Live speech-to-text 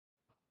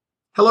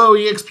Hello,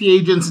 eXp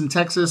agents in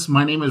Texas.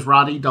 My name is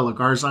Roddy De La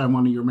Garza. I'm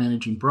one of your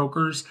managing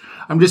brokers.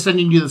 I'm just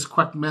sending you this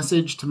quick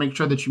message to make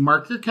sure that you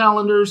mark your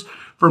calendars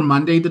for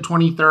Monday the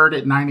 23rd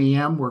at 9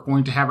 a.m. We're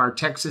going to have our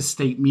Texas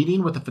State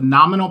meeting with a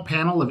phenomenal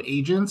panel of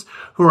agents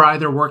who are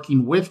either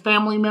working with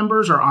family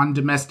members or on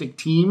domestic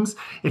teams.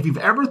 If you've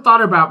ever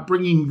thought about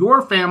bringing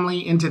your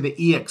family into the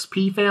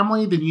eXp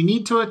family, then you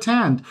need to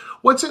attend.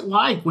 What's it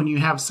like when you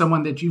have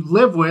someone that you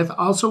live with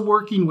also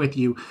working with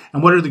you?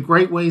 And what are the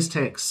great ways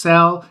to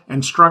excel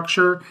and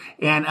structure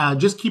and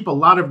just keep a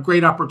lot of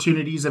great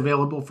opportunities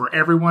available for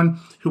everyone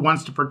who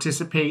wants to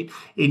participate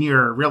in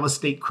your real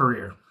estate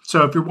career.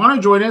 So if you want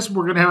to join us,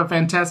 we're going to have a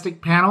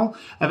fantastic panel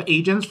of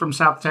agents from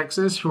South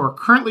Texas who are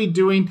currently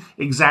doing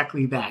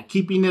exactly that,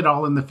 keeping it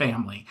all in the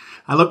family.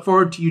 I look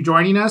forward to you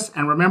joining us.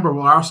 And remember,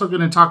 we're also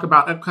going to talk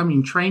about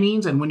upcoming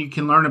trainings and when you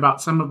can learn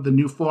about some of the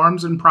new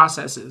forms and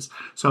processes.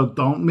 So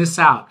don't miss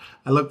out.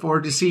 I look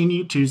forward to seeing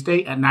you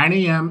Tuesday at 9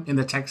 a.m. in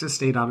the Texas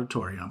State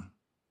Auditorium.